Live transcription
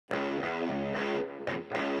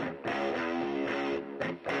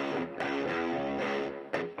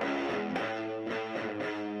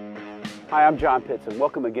Hi, I'm John Pitts, and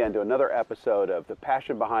welcome again to another episode of The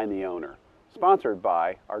Passion Behind the Owner, sponsored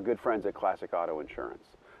by our good friends at Classic Auto Insurance.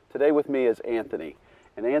 Today with me is Anthony,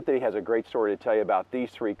 and Anthony has a great story to tell you about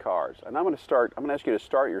these three cars. And I'm going to ask you to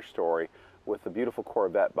start your story with the beautiful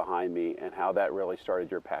Corvette behind me and how that really started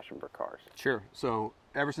your passion for cars. Sure. So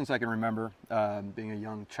ever since I can remember being a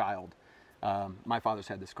young child, my father's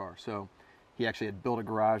had this car. So he actually had built a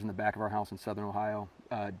garage in the back of our house in Southern Ohio,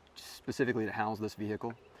 specifically to house this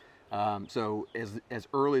vehicle. So as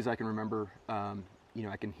early as I can remember, you know,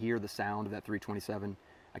 I can hear the sound of that 327.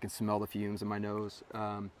 I can smell the fumes in my nose.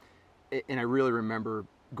 And I really remember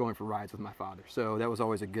going for rides with my father. So that was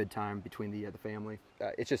always a good time between the family.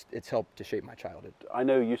 It's helped to shape my childhood. I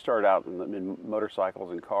know you started out in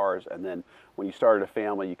motorcycles and cars, and then when you started a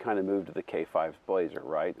family, you kind of moved to the K5 Blazer,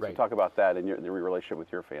 right? Right. So talk about that and the relationship with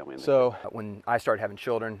your family. So when I started having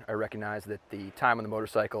children, I recognized that the time on the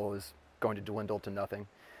motorcycle is going to dwindle to nothing.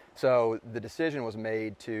 So the decision was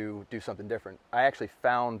made to do something different. I actually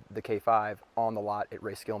found the K5 on the lot at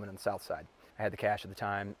Ray Skillman on the south side. I had the cash at the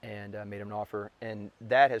time and made him an offer, and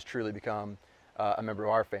that has truly become a member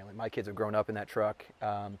of our family. My kids have grown up in that truck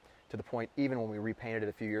to the point, even when we repainted it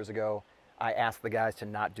a few years ago, I asked the guys to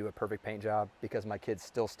not do a perfect paint job because my kids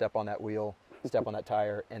still step on that wheel, step on that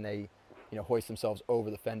tire, and they, you know, hoist themselves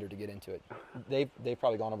over the fender to get into it. They've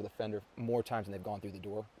probably gone over the fender more times than they've gone through the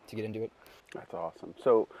door to get into it. That's awesome.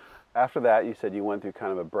 So after that, you said you went through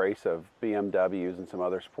kind of a brace of BMWs and some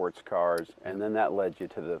other sports cars, and then that led you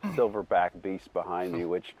to the Silverback beast behind me,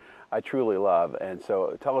 which I truly love. And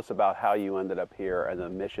so tell us about how you ended up here and the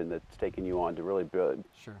mission that's taken you on to really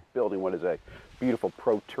building what is a beautiful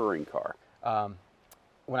pro touring car.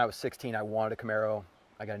 When I was 16, I wanted a Camaro.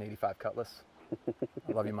 I got an 85 Cutlass.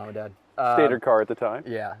 I love you, Mom and Dad. Standard car at the time?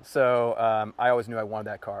 Yeah, so I always knew I wanted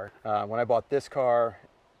that car. When I bought this car,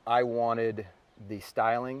 I wanted the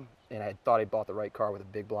styling, and I thought I bought the right car with a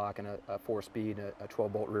big block and a 4-speed, a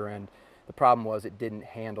 12-bolt rear end. The problem was it didn't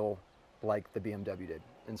handle like the BMW did.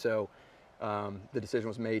 And so the decision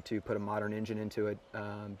was made to put a modern engine into it,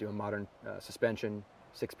 do a modern suspension,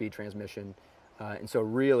 6-speed transmission. And so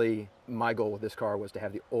really my goal with this car was to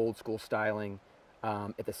have the old school styling,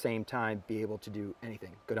 at the same time be able to do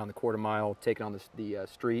anything. Go down the quarter mile, take it on the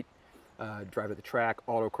street, drive to the track,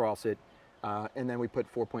 autocross it, and then we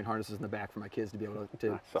put 4-point harnesses in the back for my kids to be able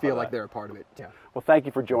to feel like they're a part of it. Yeah. Well, thank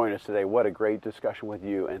you for joining us today. What a great discussion with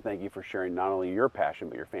you, and thank you for sharing not only your passion,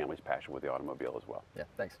 but your family's passion with the automobile as well. Yeah,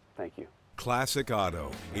 thanks. Thank you. Classic Auto,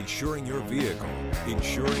 insuring your vehicle,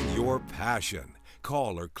 insuring your passion.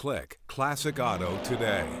 Call or click Classic Auto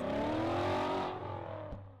today.